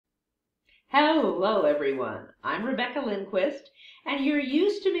Hello everyone, I'm Rebecca Lindquist, and you're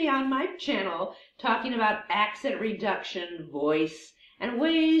used to me on my channel talking about accent reduction, voice, and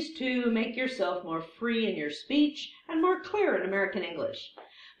ways to make yourself more free in your speech and more clear in American English.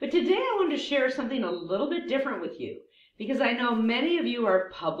 But today I wanted to share something a little bit different with you because I know many of you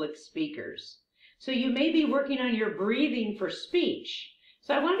are public speakers. So you may be working on your breathing for speech.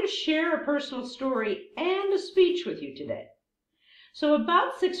 So I wanted to share a personal story and a speech with you today. So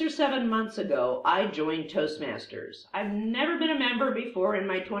about 6 or 7 months ago, I joined Toastmasters. I've never been a member before in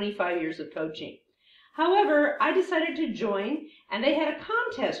my 25 years of coaching. However, I decided to join, and they had a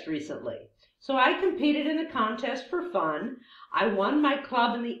contest recently. So I competed in the contest for fun. I won my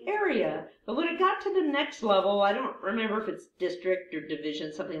club in the area, but when it got to the next level, I don't remember if it's district or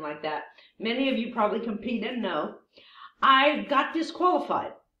division, something like that. Many of you probably compete and know. I got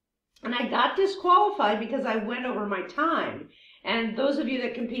disqualified. And I got disqualified because I went over my time. And those of you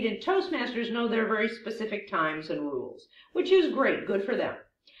that compete in Toastmasters know there are very specific times and rules, which is great, good for them.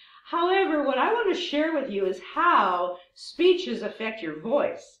 However, what I want to share with you is how speeches affect your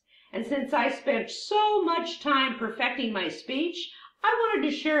voice. And since I spent so much time perfecting my speech, I wanted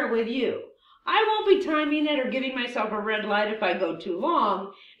to share it with you. I won't be timing it or giving myself a red light if I go too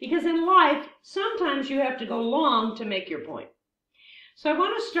long, because in life, sometimes you have to go long to make your point. So I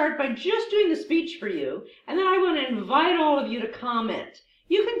want to start by just doing the speech for you, and then I want to invite all of you to comment.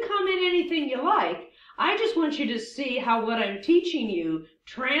 You can comment anything you like. I just want you to see how what I'm teaching you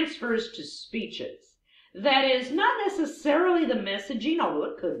transfers to speeches. That is not necessarily the messaging, although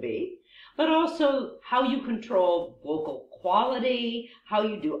it could be, but also how you control vocal quality, how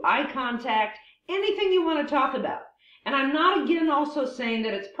you do eye contact, anything you want to talk about. And I'm not again also saying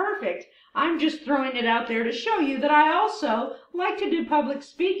that it's perfect. I'm just throwing it out there to show you that I also like to do public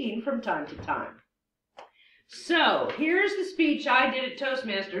speaking from time to time. So here's the speech I did at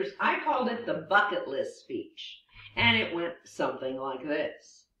Toastmasters. I called it the bucket list speech. And it went something like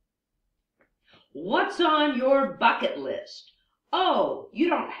this. What's on your bucket list? Oh, you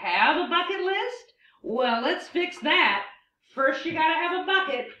don't have a bucket list? Well, let's fix that. First you gotta have a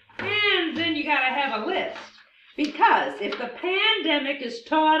bucket, and then you gotta have a list. Because if the pandemic has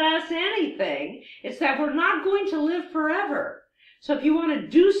taught us anything, it's that we're not going to live forever. So if you want to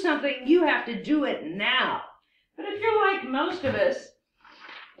do something, you have to do it now. But if you're like most of us,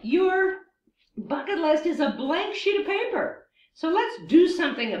 your bucket list is a blank sheet of paper. So let's do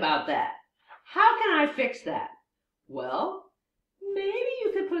something about that. How can I fix that? Well, maybe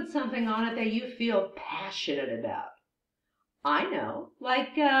you could put something on it that you feel passionate about. I know,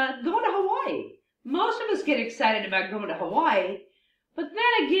 like going to Hawaii. Most of us get excited about going to Hawaii, but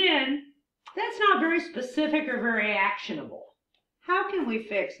then again, that's not very specific or very actionable. How can we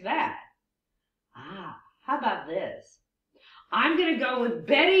fix that? How about this? I'm going to go with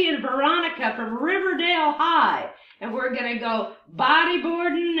Betty and Veronica from Riverdale High, and we're going to go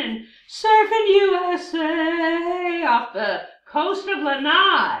bodyboarding and surfing USA off the coast of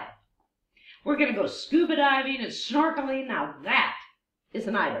Lanai. We're going to go scuba diving and snorkeling. Now that is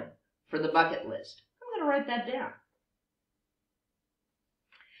an item for the bucket list. I'm going to write that down.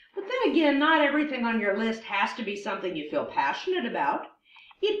 But then again, not everything on your list has to be something you feel passionate about.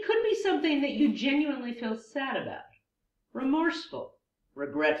 It could be something that you genuinely feel sad about, remorseful,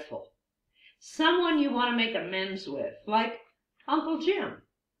 regretful. Someone you want to make amends with, like Uncle Jim.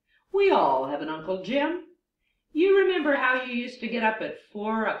 We all have an Uncle Jim. You remember how you used to get up at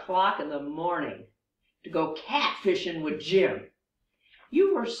 4 o'clock in the morning to go catfishing with Jim.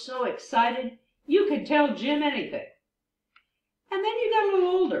 You were so excited, you could tell Jim anything. And then you got a little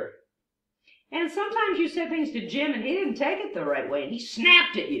older. And sometimes you said things to Jim and he didn't take it the right way and he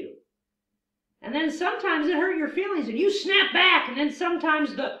snapped at you. And then sometimes it hurt your feelings and you snapped back, and then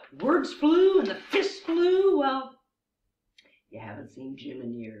sometimes the words flew and the fists flew. Well, you haven't seen Jim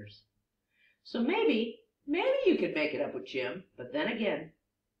in years. So maybe you could make it up with Jim, but then again,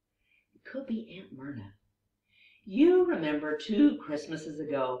 it could be Aunt Myrna. You remember 2 Christmases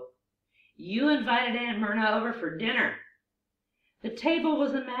ago, you invited Aunt Myrna over for dinner. The table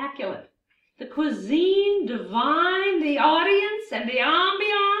was immaculate. The cuisine divine, the audience and the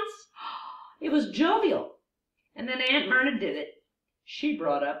ambiance. It was jovial. And then Aunt Myrna did it. She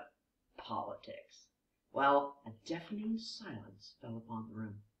brought up politics. Well, a deafening silence fell upon the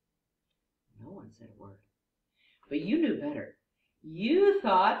room. No one said a word. But you knew better. You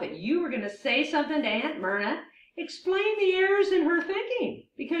thought that you were going to say something to Aunt Myrna, explain the errors in her thinking,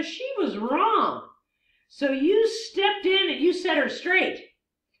 because she was wrong. So you stepped in and you set her straight.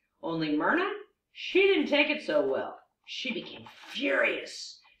 Only Myrna, she didn't take it so well. She became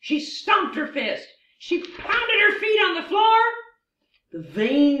furious. She stomped her fist. She pounded her feet on the floor. The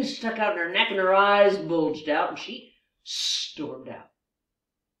veins stuck out in her neck and her eyes bulged out, and she stormed out.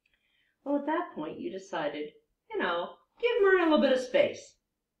 Well, at that point, you decided, give Myrna a little bit of space.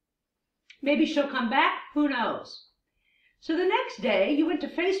 Maybe she'll come back, who knows? So the next day, you went to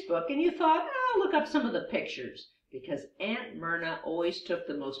Facebook and you thought, I'll look up some of the pictures, because Aunt Myrna always took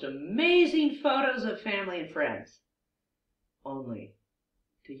the most amazing photos of family and friends. Only,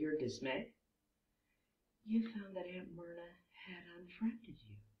 to your dismay, you found that Aunt Myrna had unfriended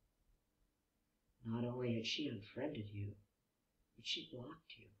you. Not only had she unfriended you, but she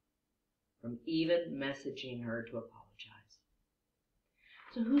blocked you from even messaging her to apologize.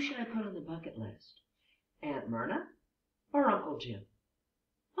 So who should I put on the bucket list? Aunt Myrna or Uncle Jim?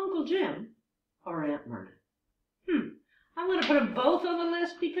 Uncle Jim or Aunt Myrna? I'm going to put them both on the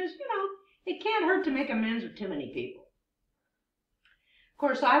list because, it can't hurt to make amends with too many people. Of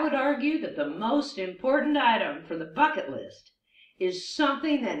course, I would argue that the most important item for the bucket list is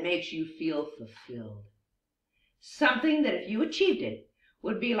something that makes you feel fulfilled. Something that if you achieved it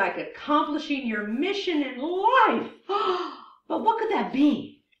would be like accomplishing your mission in life. But what could that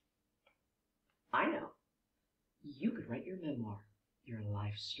be? I know. You could write your memoir, your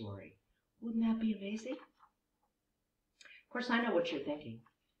life story. Wouldn't that be amazing? Of course, I know what you're thinking.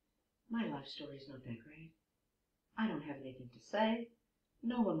 My life story is not that great. I don't have anything to say.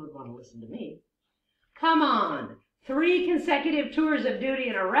 No one would want to listen to me. Come on. 3 consecutive tours of duty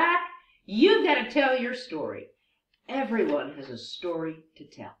in Iraq. You've got to tell your story. Everyone has a story to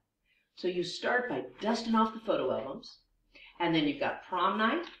tell. So you start by dusting off the photo albums, and then you've got prom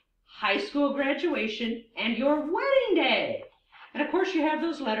night, high school graduation, and your wedding day. And of course you have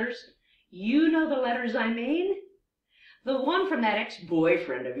those letters. You know the letters I mean. The one from that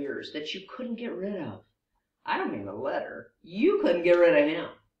ex-boyfriend of yours that you couldn't get rid of. I don't mean the letter. You couldn't get rid of him.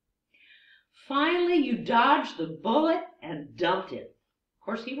 Finally, you dodged the bullet and dumped him. Of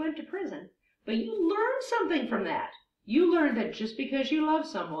course, he went to prison, but you learned something from that. You learned that just because you love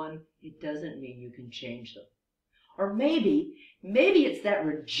someone, it doesn't mean you can change them. Or maybe it's that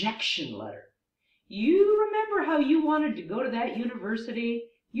rejection letter. You remember how you wanted to go to that university?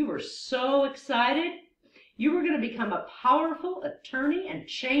 You were so excited. You were going to become a powerful attorney and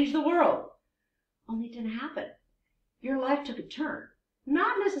change the world. Only it didn't happen. Your life took a turn.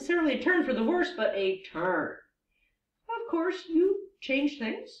 Not necessarily a turn for the worse, but a turn. Of course, you changed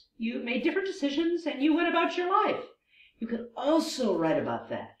things. You made different decisions, and you went about your life. You could also write about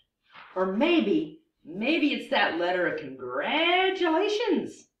that. Or maybe it's that letter of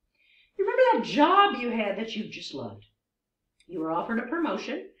congratulations. You remember that job you had that you just loved? You were offered a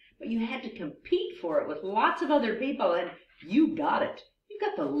promotion, but you had to compete for it with lots of other people, and you got it. You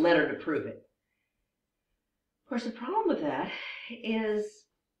got the letter to prove it. Of course, the problem with that is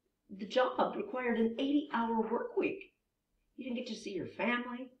the job required an 80-hour work week. You didn't get to see your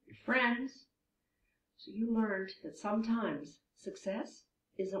family, your friends. So you learned that sometimes success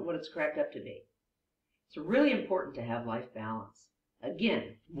isn't what it's cracked up to be. It's really important to have life balance.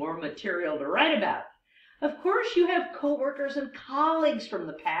 Again, more material to write about. Of course, you have coworkers and colleagues from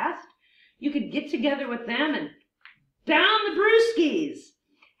the past. You could get together with them and down the brewskis.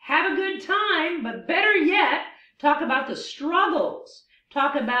 Have a good time, but better yet, talk about the struggles.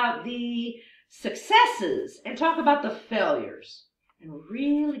 Talk about the successes and talk about the failures. And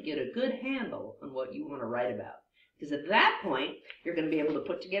really get a good handle on what you want to write about. Because at that point, you're going to be able to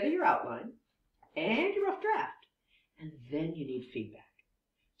put together your outline and your rough draft. And then you need feedback.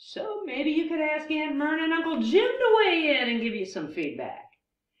 So maybe you could ask Aunt Myrna and Uncle Jim to weigh in and give you some feedback.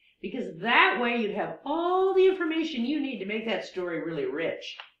 Because that way you'd have all the information you need to make that story really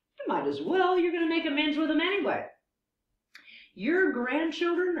rich. You might as well. You're going to make amends with them anyway. Your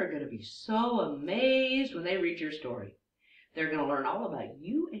grandchildren are going to be so amazed when they read your story. They're going to learn all about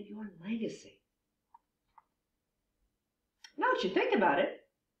you and your legacy. Now that you think about it,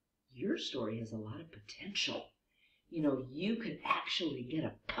 your story has a lot of potential. You could actually get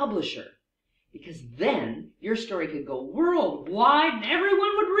a publisher, because then your story could go worldwide and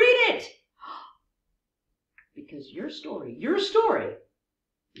everyone would read it. Because your story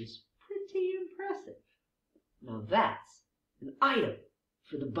is pretty impressive. Now that's an item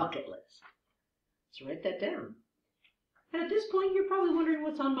for the bucket list. Let's write that down. And at this point, you're probably wondering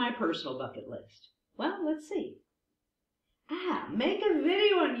what's on my personal bucket list. Well, let's see. Make a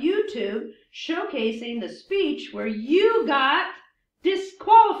video on YouTube showcasing the speech where you got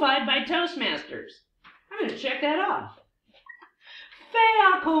disqualified by Toastmasters. I'm going to check that off.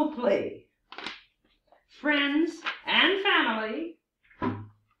 Fait accompli. Friends and family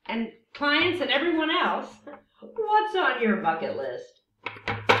and clients and everyone else, what's on your bucket list?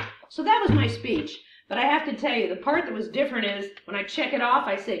 So that was my speech. But I have to tell you, the part that was different is when I check it off,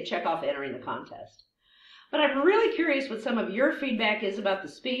 I say check off entering the contest. But I'm really curious what some of your feedback is about the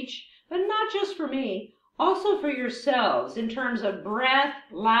speech, but not just for me, also for yourselves in terms of breath,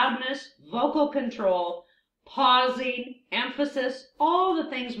 loudness, vocal control, pausing, emphasis, all the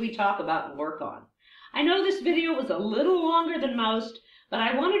things we talk about and work on. I know this video was a little longer than most, but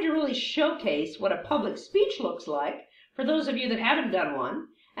I wanted to really showcase what a public speech looks like for those of you that haven't done one.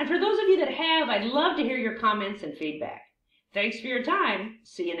 And for those of you that have, I'd love to hear your comments and feedback. Thanks for your time.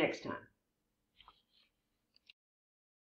 See you next time.